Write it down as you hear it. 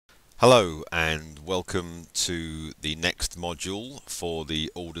Hello and welcome to the next module for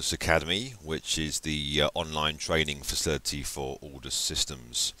the Aldus Academy, which is the online training facility for Aldus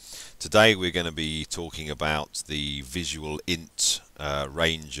Systems. Today we're going to be talking about the Visualint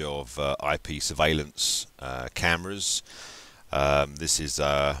range of IP surveillance cameras. This is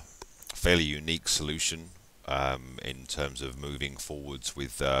a fairly unique solution in terms of moving forwards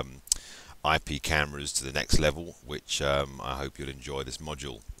with IP cameras to the next level, which I hope you'll enjoy this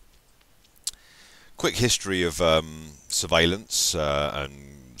module. Quick history of surveillance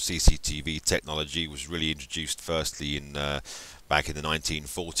and CCTV technology was really introduced firstly back in the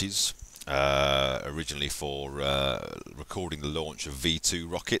 1940s, originally for recording the launch of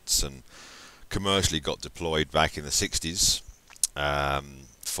V2 rockets, and commercially got deployed back in the 60s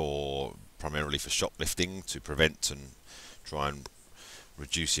primarily for shoplifting, to prevent and try and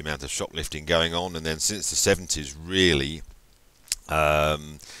reduce the amount of shoplifting going on. And then since the 70s, really,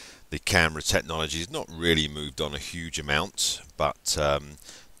 the camera technology has not really moved on a huge amount, but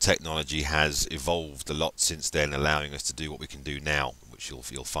technology has evolved a lot since then, allowing us to do what we can do now, which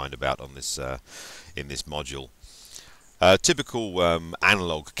you'll find about on this in this module. Typical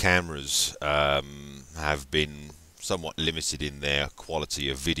analog cameras have been somewhat limited in their quality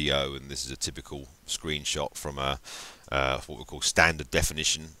of video, and this is a typical screenshot from a what we call standard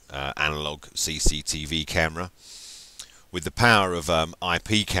definition analog CCTV camera. With the power of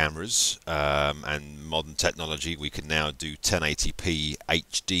IP cameras and modern technology, we can now do 1080p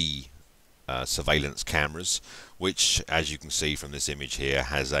HD surveillance cameras, which, as you can see from this image here,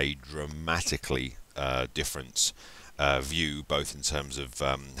 has a dramatically different view, both in terms of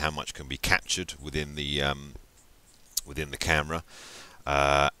how much can be captured within the camera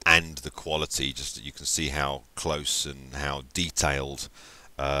and the quality. Just that you can see how close and how detailed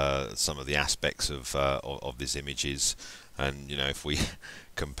some of the aspects of this image is. And if we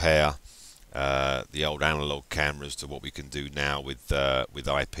compare the old analog cameras to what we can do now with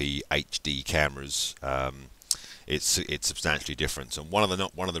IP HD cameras, it's substantially different. And one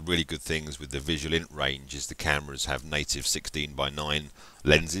of the really good things with the Visualint range is the cameras have native 16:9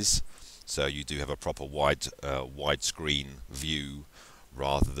 lenses, so you do have a proper widescreen view,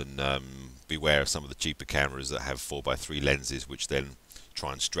 rather than beware of some of the cheaper cameras that have 4:3 lenses, which then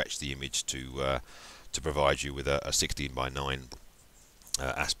try and stretch the image to provide you with a 16:9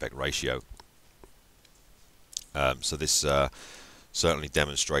 aspect ratio. So this certainly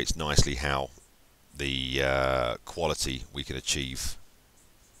demonstrates nicely how the quality we can achieve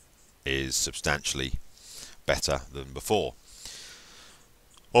is substantially better than before.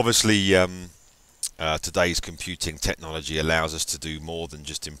 Obviously, today's computing technology allows us to do more than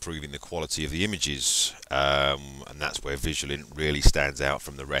just improving the quality of the images, and that's where Visualint really stands out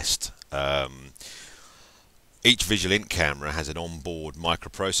from the rest. Each Visualint camera has an onboard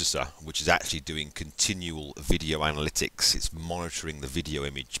microprocessor which is actually doing continual video analytics. It's monitoring the video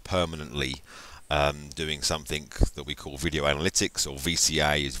image permanently, doing something that we call video analytics, or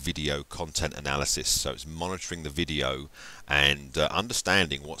VCA is video content analysis. So it's monitoring the video and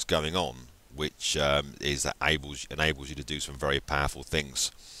understanding what's going on, which enables you to do some very powerful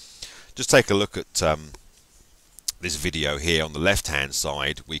things. Just take a look at this video here. On the left hand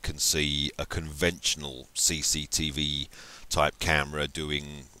side we can see a conventional CCTV type camera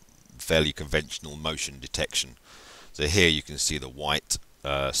doing fairly conventional motion detection. So here you can see the white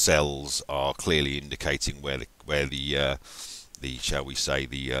cells are clearly indicating where the shall we say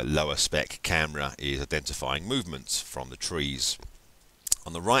the lower spec camera is identifying movements from the trees.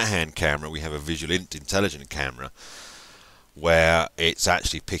 On the right hand camera we have a Visualint intelligent camera, where it's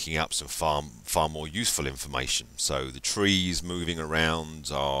actually picking up some far more useful information. So the trees moving around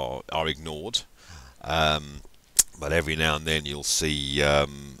are ignored, but every now and then you'll see a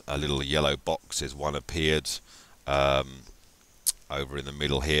little yellow box. There's one appeared over in the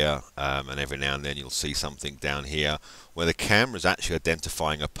middle here, and every now and then you'll see something down here where the camera is actually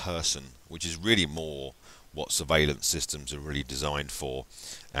identifying a person, which is really more what surveillance systems are really designed for,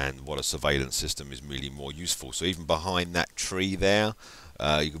 and what a surveillance system is really more useful. So even behind that tree there,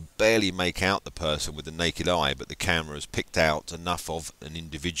 you can barely make out the person with the naked eye, but the camera has picked out enough of an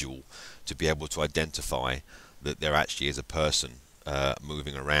individual to be able to identify that there actually is a person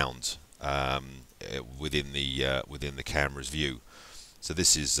moving around within the camera's view. So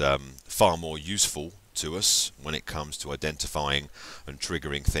this is far more useful to us when it comes to identifying and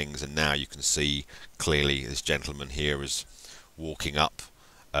triggering things. And now you can see clearly this gentleman here is walking up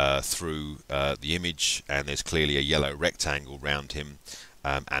through the image, and there's clearly a yellow rectangle round him,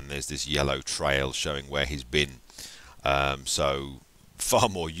 and there's this yellow trail showing where he's been. So far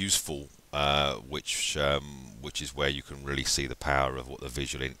more useful which is where you can really see the power of what the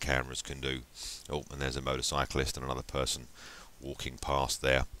Visualint cameras can do. Oh, and there's a motorcyclist and another person walking past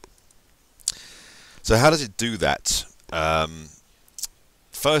there. So how does it do that?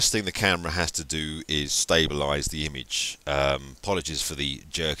 First thing the camera has to do is stabilize the image. Apologies for the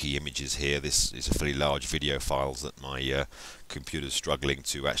jerky images here. This is a fairly large video files that my computer's struggling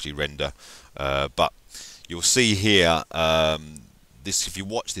to actually render. But you'll see here, if you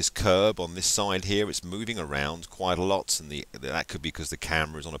watch this curb on this side here, it's moving around quite a lot, and that could be because the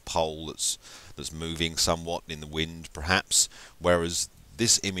camera is on a pole that's moving somewhat in the wind, perhaps. Whereas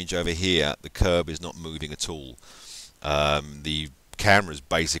this image over here, the curb is not moving at all. The cameras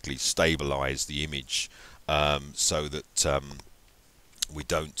basically stabilize the image so that we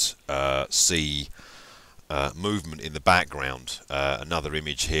don't see movement in the background. Another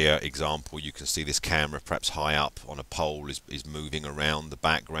image here, example, you can see this camera perhaps high up on a pole is moving around the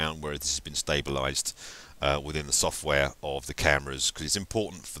background, whereas this has been stabilized within the software of the cameras, because it's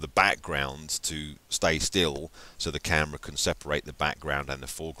important for the background to stay still so the camera can separate the background and the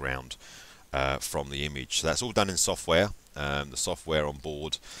foreground from the image. So that's all done in software. The software on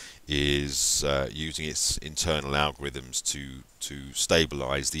board is using its internal algorithms to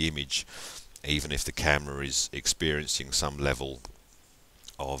stabilize the image, even if the camera is experiencing some level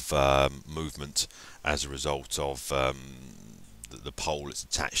of movement as a result of the pole it's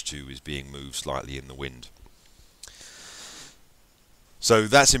attached to is being moved slightly in the wind. So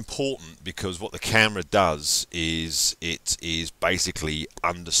that's important, because what the camera does is it is basically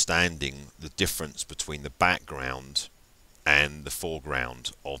understanding the difference between the background and the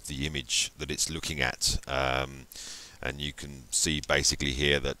foreground of the image that it's looking at. And you can see basically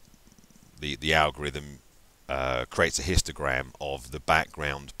here that the algorithm creates a histogram of the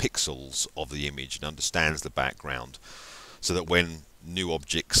background pixels of the image and understands the background, so that when new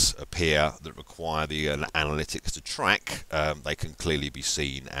objects appear that require the analytics to track, they can clearly be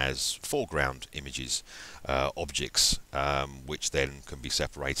seen as foreground images, objects, which then can be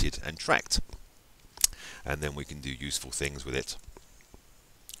separated and tracked, and then we can do useful things with it.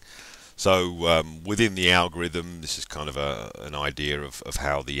 So within the algorithm, this is kind of an idea of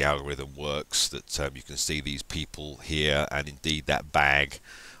how the algorithm works, that you can see these people here, and indeed that bag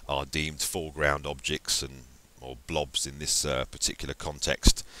are deemed foreground objects or blobs in this particular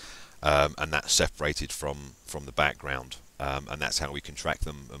context, and that's separated from the background, and that's how we can track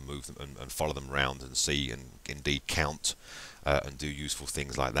them and move them and follow them around and see and indeed count and do useful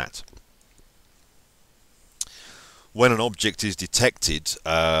things like that. When an object is detected,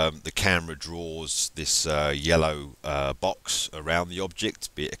 the camera draws this yellow box around the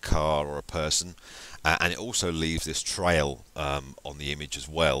object, be it a car or a person, and it also leaves this trail on the image as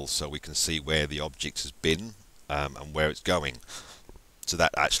well, so we can see where the object has been and where it's going. So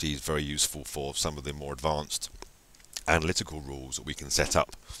that actually is very useful for some of the more advanced analytical rules that we can set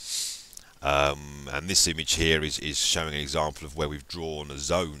up. And this image here is showing an example of where we've drawn a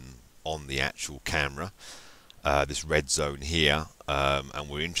zone on the actual camera. This red zone here, and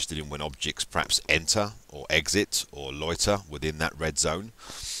we're interested in when objects perhaps enter or exit or loiter within that red zone.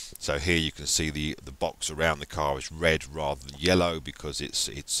 So here you can see the box around the car is red rather than yellow, because it's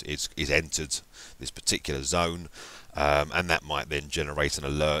entered this particular zone, and that might then generate an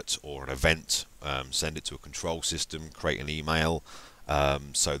alert or an event, send it to a control system, create an email,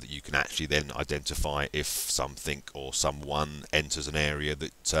 so that you can actually then identify if something or someone enters an area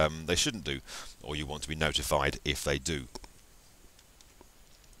that they shouldn't do, or you want to be notified if they do.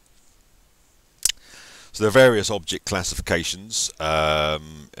 So there are various object classifications.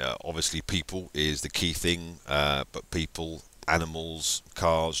 Obviously people is the key thing, but people, animals,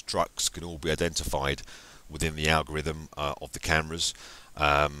 cars, trucks can all be identified within the algorithm of the cameras,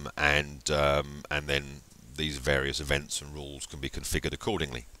 and then these various events and rules can be configured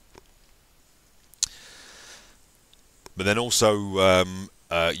accordingly. But then also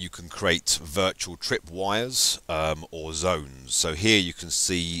you can create virtual tripwires or zones. So here you can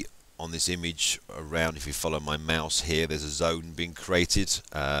see on this image around, if you follow my mouse here, there's a zone being created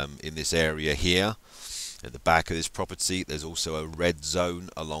in this area here. At the back of this property there's also a red zone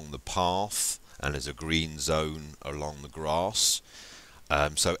along the path, and there's a green zone along the grass.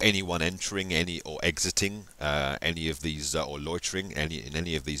 So anyone entering or exiting any of these, or loitering in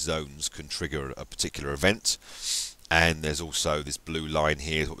any of these zones, can trigger a particular event. And there's also this blue line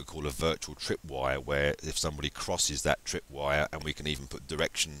here, is what we call a virtual tripwire, where if somebody crosses that tripwire, and we can even put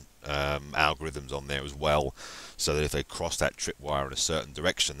direction algorithms on there as well, so that if they cross that tripwire in a certain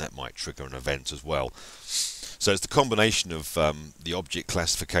direction, that might trigger an event as well. So it's the combination of the object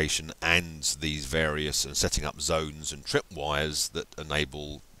classification and these various, and setting up zones and tripwires, that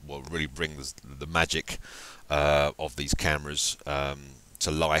enable what really brings the magic of these cameras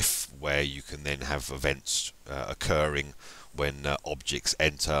to life, where you can then have events occurring when objects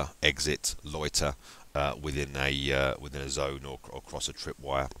enter, exit, loiter within a zone or across a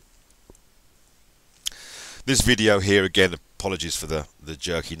tripwire. This video here, again, apologies for the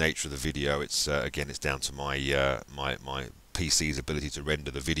jerky nature of the video. It's again, it's down to my my PC's ability to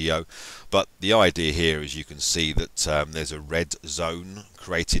render the video, but the idea here is you can see that there's a red zone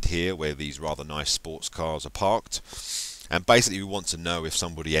created here where these rather nice sports cars are parked, and basically we want to know if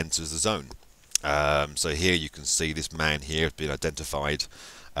somebody enters the zone. So here you can see this man here has been identified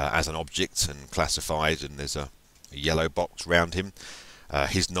as an object and classified, and there's a yellow box around him.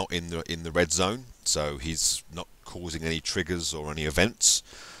 He's not in the red zone, so he's not causing any triggers or any events.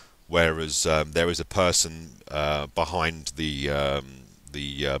 Whereas there is a person behind the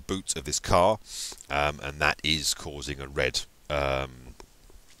boot of this car, and that is causing a red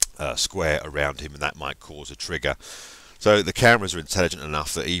square around him, and that might cause a trigger. So the cameras are intelligent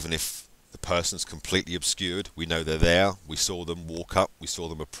enough that even if the person's completely obscured, we know they're there. We saw them walk up, we saw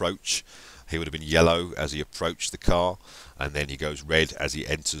them approach. He would have been yellow as he approached the car, and then he goes red as he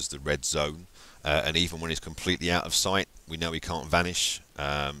enters the red zone. And even when he's completely out of sight, we know he can't vanish.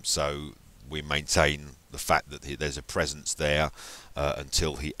 So we maintain the fact that there's a presence there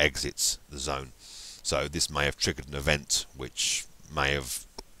until he exits the zone. So this may have triggered an event which may have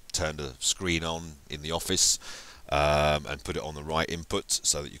turned a screen on in the office and put it on the right input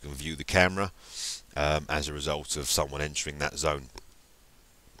so that you can view the camera as a result of someone entering that zone.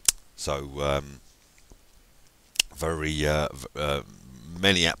 So very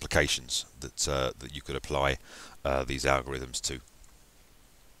many applications that that you could apply these algorithms to.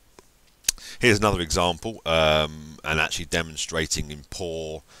 Here's another example, and actually demonstrating in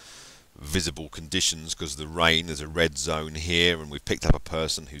poor visible conditions because of the rain. There's a red zone here, and we've picked up a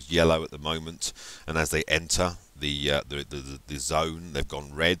person who's yellow at the moment, and as they enter the zone, they've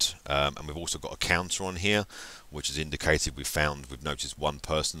gone red, and we've also got a counter on here which has indicated we've noticed one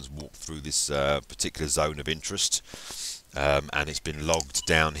person's walked through this particular zone of interest, and it's been logged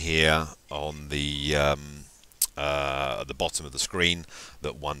down here on the at the bottom of the screen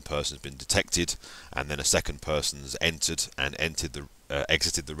that one person's been detected, and then a second person's entered and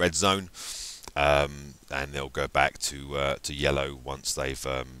exited the red zone, and they'll go back to yellow once they've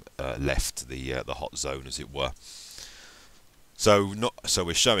left the hot zone, as it were. So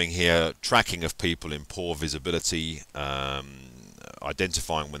we're showing here tracking of people in poor visibility,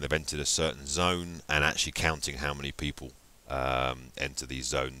 identifying when they've entered a certain zone, and actually counting how many people enter these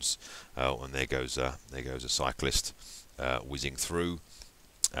zones. And there goes a cyclist whizzing through.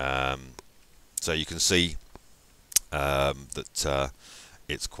 So you can see that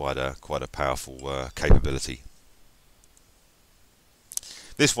it's quite a powerful capability.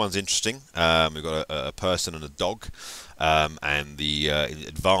 This one's interesting. We've got a person and a dog, and the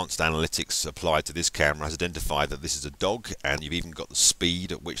advanced analytics applied to this camera has identified that this is a dog, and you've even got the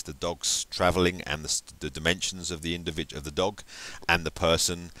speed at which the dog's travelling and the dimensions of the dog and the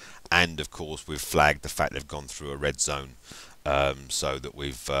person, and of course we've flagged the fact they've gone through a red zone, so that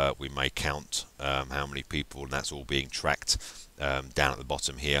we may count how many people, and that's all being tracked down at the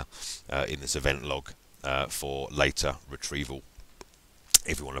bottom here in this event log for later retrieval,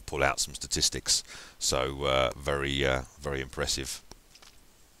 if we want to pull out some statistics. So very impressive.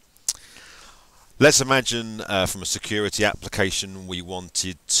 Let's imagine from a security application we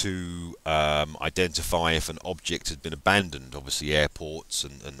wanted to identify if an object had been abandoned. Obviously airports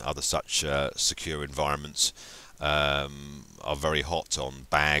and other such secure environments are very hot on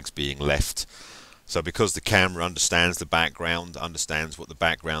bags being left. So because the camera understands the background, understands what the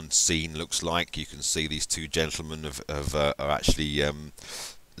background scene looks like, you can see these two gentlemen are actually, the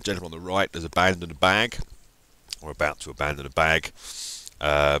gentleman on the right has abandoned a bag, or about to abandon a bag,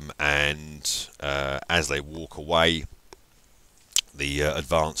 and as they walk away, the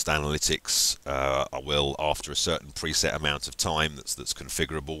advanced analytics will, after a certain preset amount of time that's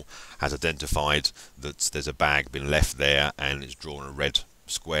configurable, has identified that there's a bag been left there and it's drawn a red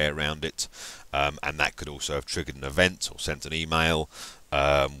square around it, and that could also have triggered an event or sent an email,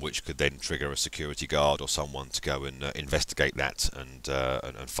 which could then trigger a security guard or someone to go and investigate that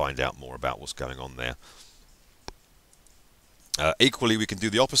and find out more about what's going on there. Equally, we can do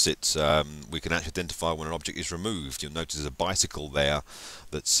the opposite. We can actually identify when an object is removed. You'll notice there's a bicycle there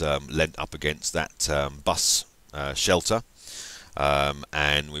that's leant up against that bus shelter,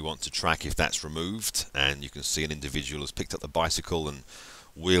 and we want to track if that's removed, and you can see an individual has picked up the bicycle and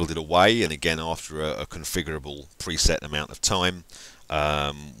wheeled it away, and again after a configurable preset amount of time,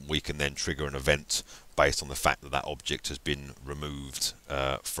 we can then trigger an event based on the fact that that object has been removed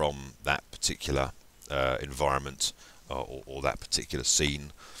from that particular environment or that particular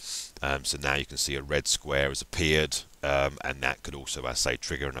scene. So now you can see a red square has appeared, and that could also, as I say,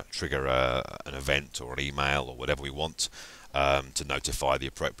 trigger an event or an email or whatever we want to notify the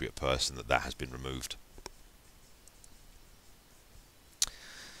appropriate person that that has been removed.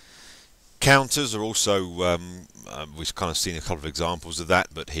 Counters are also, we've kind of seen a couple of examples of that,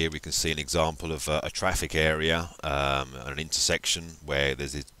 but here we can see an example of a traffic area, an intersection where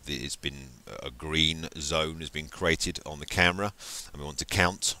there's been a green zone has been created on the camera, and we want to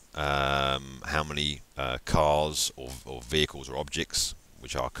count how many cars or vehicles or objects,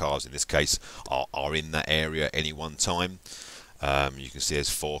 which are cars in this case, are in that area at any one time. You can see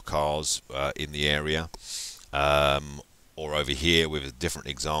there's 4 cars in the area. Or over here with a different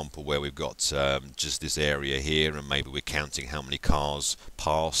example where we've got just this area here, and maybe we're counting how many cars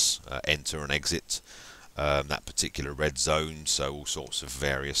pass, enter and exit that particular red zone. So all sorts of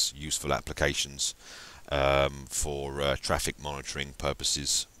various useful applications for traffic monitoring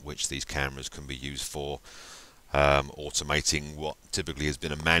purposes, which these cameras can be used for, automating what typically has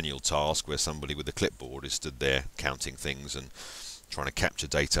been a manual task where somebody with a clipboard is stood there counting things and trying to capture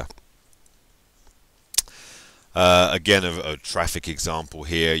data. Again, a traffic example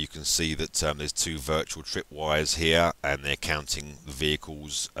here. You can see that there's 2 virtual tripwires here, and they're counting the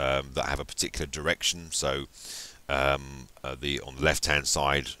vehicles that have a particular direction. So on the left-hand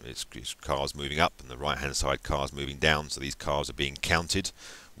side, it's cars moving up, and the right-hand side, cars moving down. So these cars are being counted,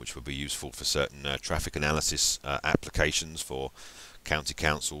 which will be useful for certain traffic analysis applications for county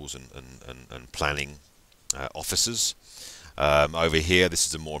councils and planning officers. Over here, this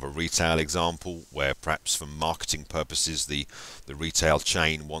is more of a retail example where perhaps for marketing purposes the retail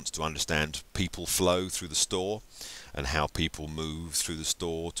chain wants to understand people flow through the store and how people move through the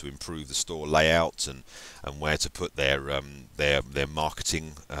store to improve the store layout and where to put their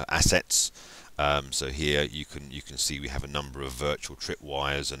marketing assets. So here you can see we have a number of virtual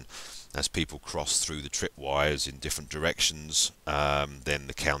tripwires, and as people cross through the tripwires in different directions, then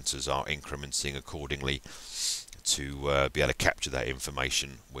the counters are incrementing accordingly to be able to capture that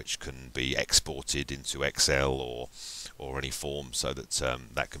information, which can be exported into Excel or any form, so that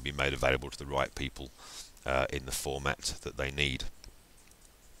that can be made available to the right people in the format that they need.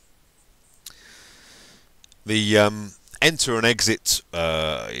 The enter and exit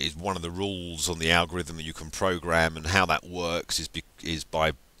is one of the rules on the algorithm that you can program, and how that works is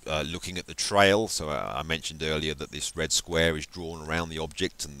by looking at the trail. So I mentioned earlier that this red square is drawn around the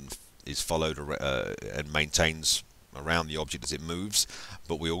object and is followed and maintains around the object as it moves,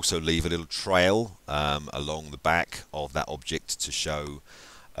 but we also leave a little trail along the back of that object to show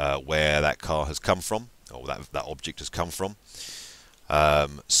where that car has come from, or that object has come from.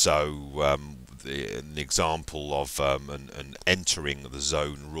 An example of an entering the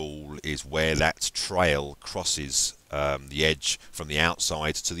zone rule is where that trail crosses the edge from the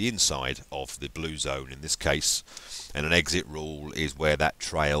outside to the inside of the blue zone in this case, and an exit rule is where that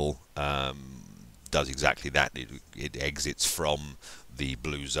trail does exactly that. It exits from the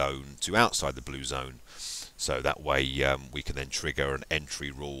blue zone to outside the blue zone. So that way we can then trigger an entry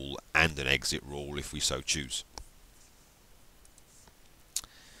rule and an exit rule if we so choose.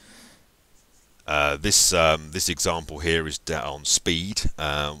 This example here is on speed,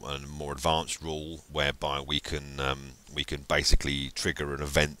 and a more advanced rule whereby we can basically trigger an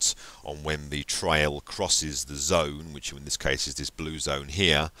event on when the trail crosses the zone, which in this case is this blue zone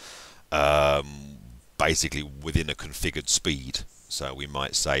here, basically within a configured speed. So we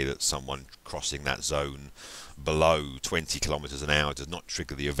might say that someone crossing that zone below 20 kilometers an hour does not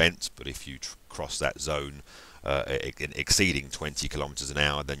trigger the event, but if you cross that zone exceeding 20 kilometers an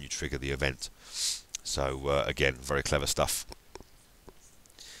hour, then you trigger the event. So again, very clever stuff.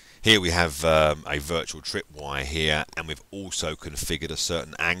 Here we have a virtual tripwire here, and we've also configured a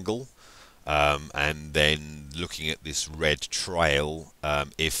certain angle, and then looking at this red trail,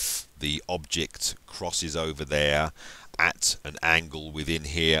 if the object crosses over there at an angle within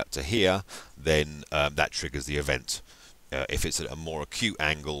here to here, then that triggers the event. If it's at a more acute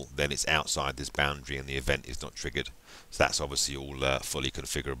angle, then it's outside this boundary and the event is not triggered. So that's obviously all fully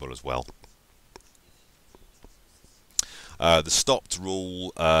configurable as well. The stopped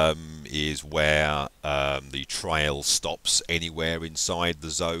rule is where the trail stops anywhere inside the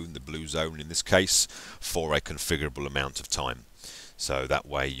zone, the blue zone in this case, for a configurable amount of time. So that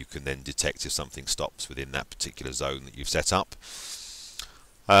way you can then detect if something stops within that particular zone that you've set up.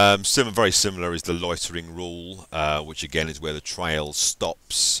 Very similar is the loitering rule, which again is where the trail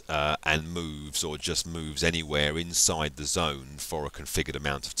stops and moves, or just moves anywhere inside the zone for a configured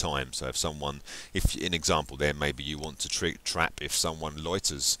amount of time. So if an example there, maybe you want to trap if someone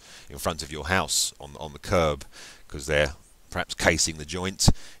loiters in front of your house on the curb because they're perhaps casing the joint.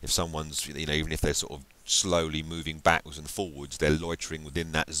 If someone's, even if they're sort of slowly moving backwards and forwards, they're loitering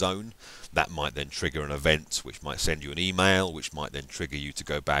within that zone. That might then trigger an event which might send you an email, which might then trigger you to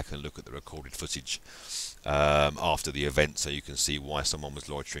go back and look at the recorded footage after the event, so you can see why someone was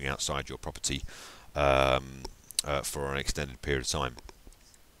loitering outside your property for an extended period of time.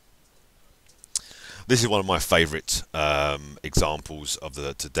 This is one of my favourite examples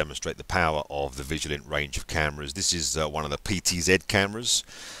to demonstrate the power of the Visualint range of cameras. This is one of the PTZ cameras,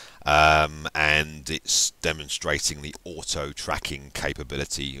 and it's demonstrating the auto tracking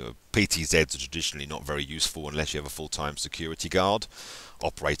capability. PTZs are traditionally not very useful unless you have a full-time security guard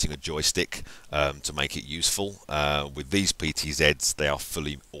operating a joystick to make it useful. With these PTZs, they are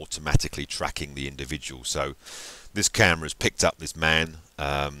fully automatically tracking the individual. So this camera has picked up this man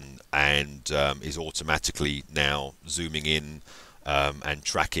and is automatically now zooming in and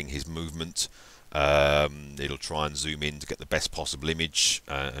tracking his movement. It'll try and zoom in to get the best possible image,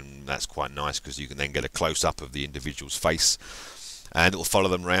 and that's quite nice because you can then get a close-up of the individual's face, and it'll follow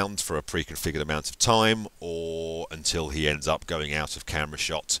them around for a pre-configured amount of time, or until he ends up going out of camera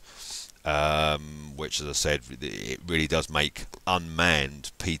shot, which, as I said, it really does make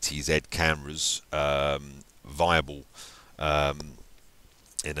unmanned PTZ cameras viable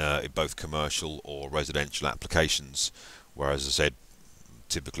in both commercial or residential applications, whereas, as I said,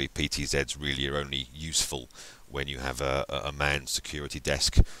 typically PTZs really are only useful when you have a manned security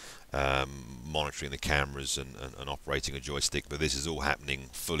desk monitoring the cameras and operating a joystick. But this is all happening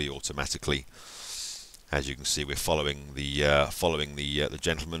fully automatically. As you can see, we're following the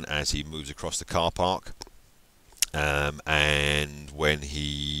gentleman as he moves across the car park, and when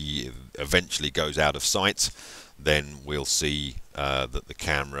he eventually goes out of sight, then we'll see that the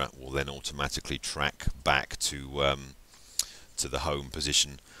camera will then automatically track back to the home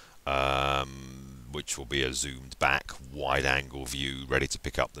position, which will be a zoomed back wide angle view, ready to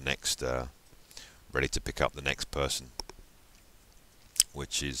pick up the next person,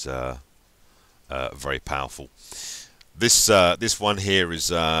 which is very powerful. This one here is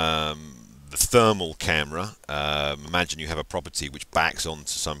the thermal camera. Imagine you have a property which backs onto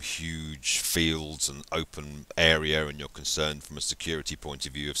some huge fields and open area, and you're concerned from a security point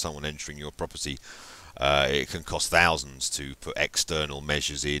of view of someone entering your property. It can cost thousands to put external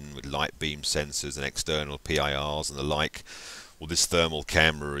measures in with light beam sensors and external PIRs and the like. Well, this thermal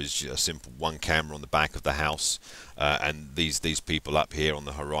camera is a simple one camera on the back of the house, and these people up here on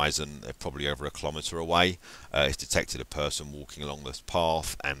the horizon, they're probably over 1 kilometre away. It's detected a person walking along this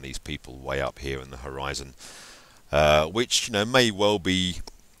path, and these people way up here in the horizon, which may well be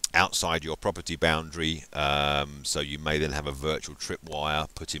outside your property boundary, so you may then have a virtual tripwire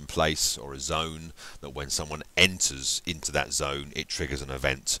put in place, or a zone that when someone enters into that zone, it triggers an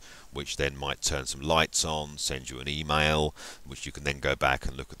event which then might turn some lights on, send you an email, which you can then go back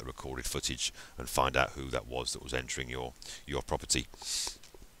and look at the recorded footage and find out who that was entering your property.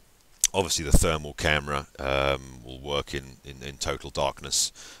 Obviously the thermal camera will work in total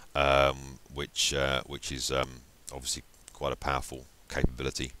darkness, which is obviously quite a powerful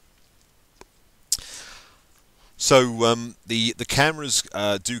capability. So the cameras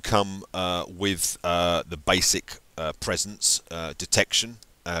do come with the basic presence detection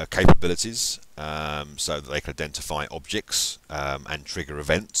capabilities, so that they can identify objects and trigger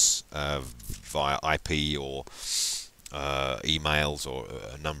events via IP or emails or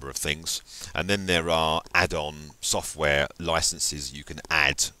a number of things. And then there are add-on software licenses you can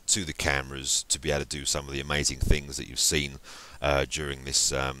add to the cameras to be able to do some of the amazing things that you've seen during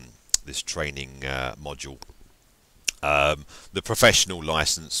this this training module. The professional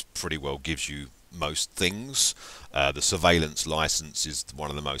license pretty well gives you most things. The surveillance license is one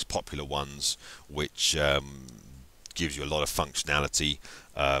of the most popular ones, which gives you a lot of functionality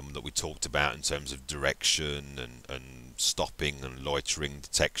that we talked about in terms of direction and stopping and loitering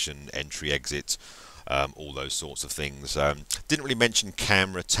detection, entry, exit, all those sorts of things. Didn't really mention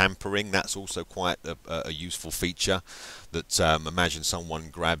camera tampering. That's also quite a useful feature. That imagine someone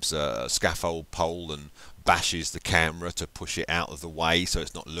grabs a scaffold pole and bashes the camera to push it out of the way so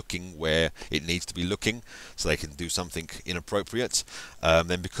it's not looking where it needs to be looking, so they can do something inappropriate.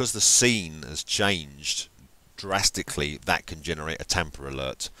 Then because the scene has changed drastically, that can generate a tamper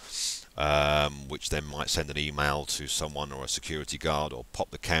alert. which then might send an email to someone or a security guard, or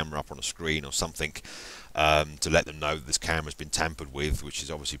pop the camera up on a screen or something, to let them know that this camera's been tampered with, which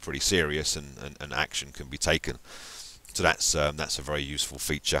is obviously pretty serious, and action can be taken. So that's a very useful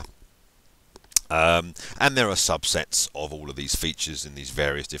feature. And there are subsets of all of these features in these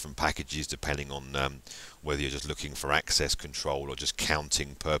various different packages, depending on whether you're just looking for access control or just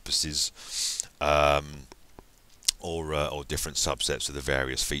counting purposes, or different subsets of the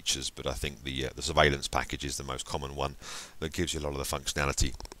various features. But I think the surveillance package is the most common one that gives you a lot of the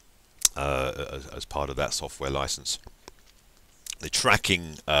functionality as part of that software license. The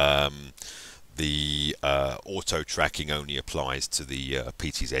tracking, the auto tracking only applies to the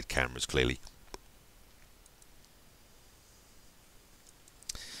PTZ cameras, clearly.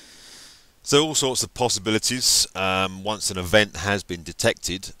 So all sorts of possibilities. Once an event has been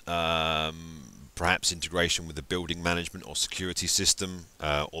detected, perhaps integration with the building management or security system,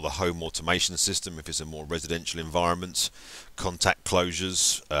 or the home automation system if it's a more residential environment. Contact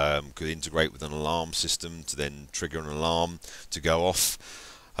closures could integrate with an alarm system to then trigger an alarm to go off.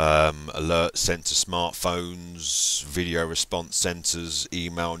 Alerts sent to smartphones, video response centers,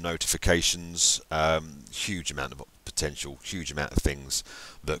 email notifications, huge amount of potential, huge amount of things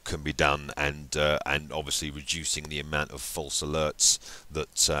that can be done, and obviously reducing the amount of false alerts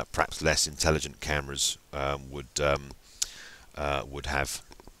that perhaps less intelligent cameras would have.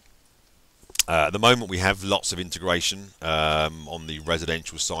 At the moment we have lots of integration on the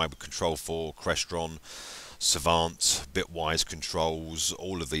residential side with Control4, Crestron, Savant, Bitwise controls,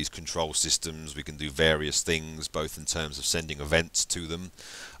 all of these control systems. We can do various things, both in terms of sending events to them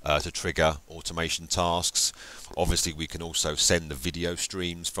to trigger automation tasks. Obviously we can also send the video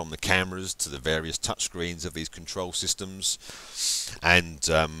streams from the cameras to the various touchscreens of these control systems, and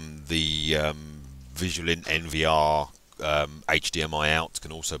the Visualint NVR HDMI out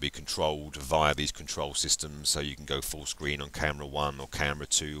can also be controlled via these control systems, so you can go full screen on camera 1 or camera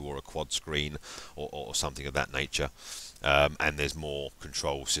 2 or a quad screen, or something of that nature. And there's more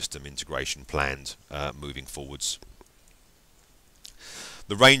control system integration planned moving forwards.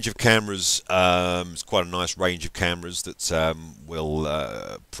 The range of cameras is quite a nice range of cameras that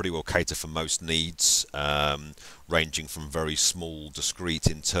will pretty well cater for most needs, ranging from very small discrete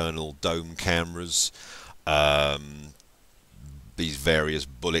internal dome cameras, these various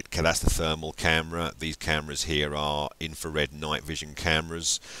bullet, that's the thermal camera. These cameras here are infrared night vision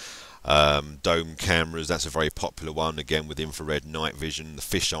cameras. Dome cameras, that's a very popular one, again with infrared night vision. The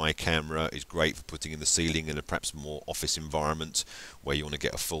fisheye camera is great for putting in the ceiling in a perhaps more office environment where you want to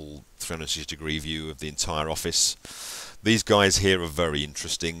get a full 360-degree view of the entire office. These guys here are very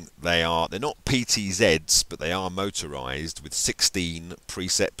interesting. They're not PTZs, but they are motorized with 16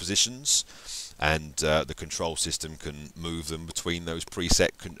 preset positions, and the control system can move them between those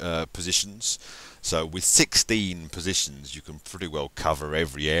preset positions. So with 16 positions you can pretty well cover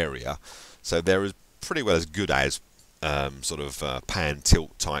every area, so there is pretty well as good as sort of pan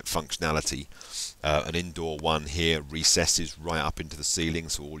tilt type functionality. An indoor one here recesses right up into the ceiling,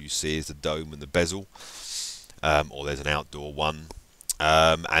 so all you see is the dome and the bezel, or there's an outdoor one.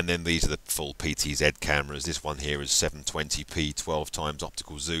 And then these are the full PTZ cameras. This one here is 720p 12 times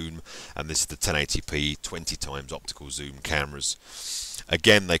optical zoom, and this is the 1080p 20 times optical zoom cameras.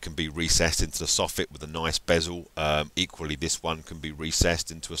 Again, they can be recessed into the soffit with a nice bezel. Equally, this one can be recessed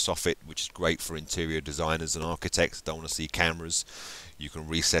into a soffit, which is great for interior designers and architects who don't want to see cameras. You can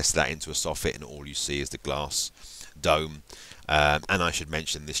recess that into a soffit and all you see is the glass dome. And I should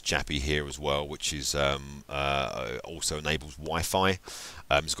mention this chappy here as well, which is also enables Wi-Fi.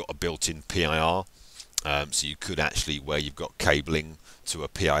 It's got a built-in PIR, so you could actually, where you've got cabling to a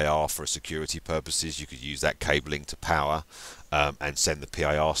PIR for security purposes, you could use that cabling to power and send the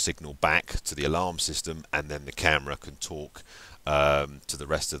PIR signal back to the alarm system, and then the camera can talk to the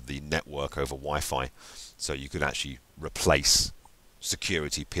rest of the network over Wi-Fi. So you could actually replace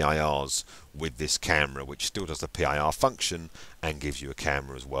security PIRs with this camera, which still does the PIR function and gives you a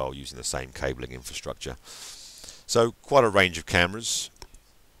camera as well using the same cabling infrastructure. So quite a range of cameras.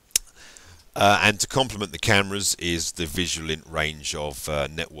 And to complement the cameras is the Visualint range of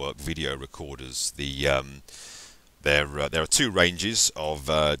network video recorders. There are two ranges of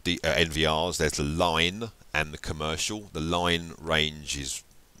NVRs. There's the line and the commercial. The line range is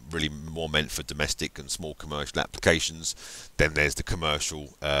really more meant for domestic and small commercial applications. Then there's the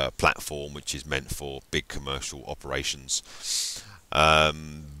commercial platform, which is meant for big commercial operations.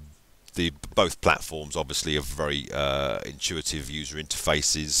 Both platforms obviously have very intuitive user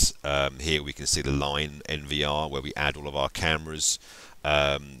interfaces. Here we can see the line NVR where we add all of our cameras.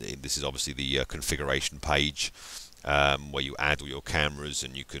 This is obviously the configuration page. where you add all your cameras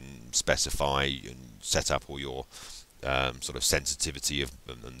and you can specify and set up all your sort of sensitivity of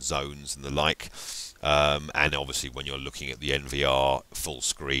and zones and the like. And obviously, when you're looking at the NVR full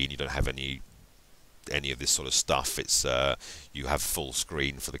screen, you don't have any of this sort of stuff. It's you have full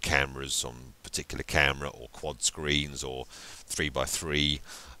screen for the cameras on particular camera, or quad screens, or 3x3.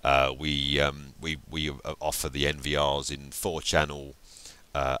 We offer the NVRs in 4-channel,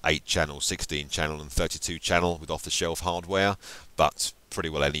 8-channel, 16-channel, and 32-channel with off-the-shelf hardware, but pretty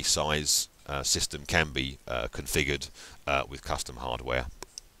well any size system can be configured with custom hardware.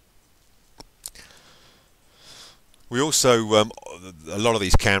 We also, a lot of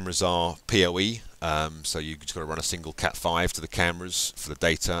these cameras are PoE, so you've just got to run a single Cat5 to the cameras for the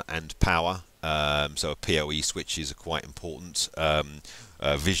data and power. So a PoE switches are quite important.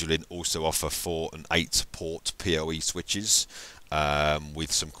 Visualint also offer 4 and 8 port PoE switches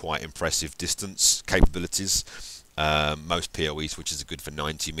with some quite impressive distance capabilities. Most PoE switches are good for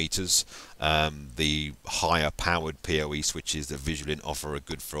 90 meters. The higher powered PoE switches that Visualint offer are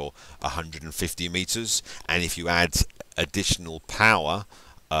good for 150 meters, and if you add additional power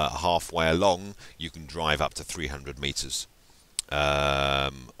halfway along, you can drive up to 300 meters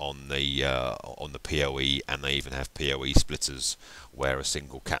on the PoE, and they even have PoE splitters where a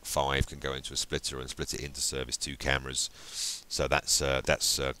single Cat5 can go into a splitter and split it into service 2 cameras. So that's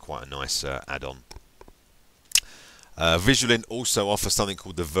quite a nice add-on. Visualint also offers something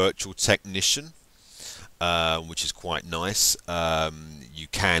called the Virtual Technician, which is quite nice. You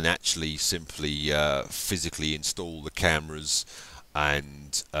can actually simply physically install the cameras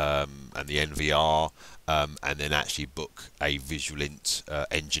and the NVR, and then actually book a Visualint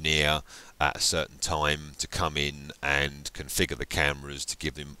engineer at a certain time to come in and configure the cameras to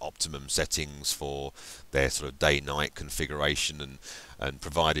give them optimum settings for their sort of day-night configuration, and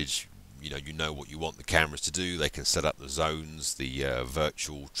provided you know what you want the cameras to do, they can set up the zones, the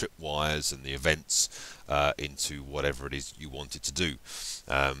virtual tripwires and the events into whatever it is you want it to do.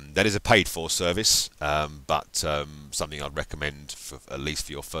 That is a paid-for service, but something I'd recommend for, at least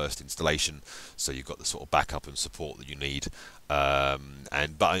for your first installation, so you've got the sort of backup and support that you need.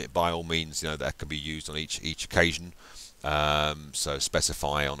 And by all means, that can be used on each occasion. So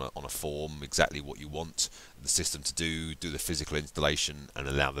specify on a form exactly what you want the system to do the physical installation, and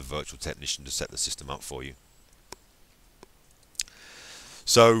allow the virtual technician to set the system up for you.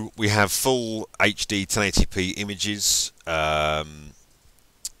 So we have full HD 1080p images. The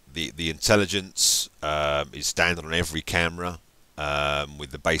intelligence is standard on every camera,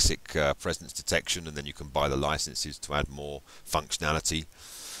 with the basic presence detection, and then you can buy the licenses to add more functionality.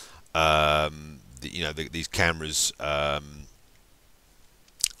 These cameras are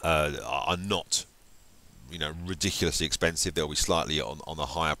not ridiculously expensive. They'll be slightly on a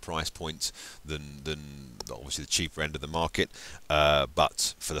higher price point than obviously the cheaper end of the market,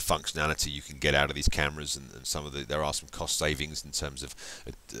 but for the functionality you can get out of these cameras, and there are some cost savings in terms of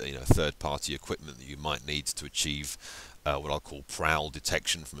third-party equipment that you might need to achieve what I'll call prowl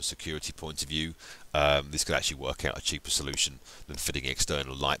detection from a security point of view. This could actually work out a cheaper solution than fitting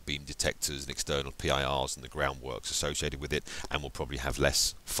external light beam detectors and external PIRs and the groundworks associated with it, and will probably have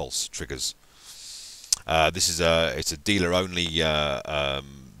less false triggers. This is it's a dealer-only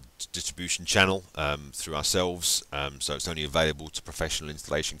distribution channel through ourselves, so it's only available to professional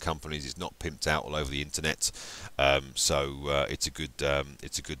installation companies. It's not pimped out all over the internet, so it's a good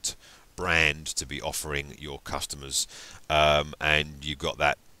brand to be offering your customers, and you've got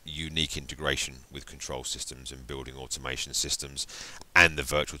that unique integration with control systems and building automation systems, and the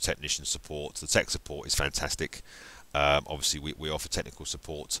virtual technician support. The tech support is fantastic. Obviously we offer technical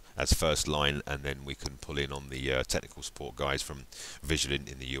support as first line, and then we can pull in on the technical support guys from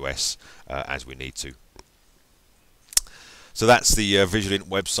Visualint in the US as we need to. So that's the Visualint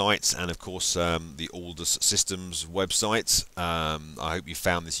website, and of course the Aldous Systems website. I hope you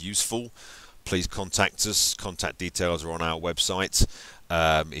found this useful. Please contact us. Contact details are on our website.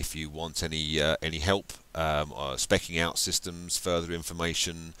 If you want any help speccing out systems, further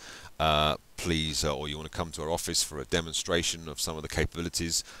information, please, or you want to come to our office for a demonstration of some of the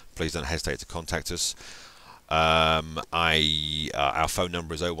capabilities, please don't hesitate to contact us. Our phone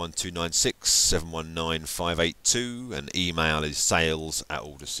number is 01296 719 582, and email is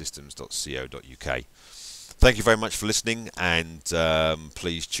sales@aldussystems.co.uk. Thank you very much for listening, and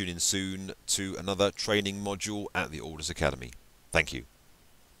please tune in soon to another training module at the Aldous Academy. Thank you.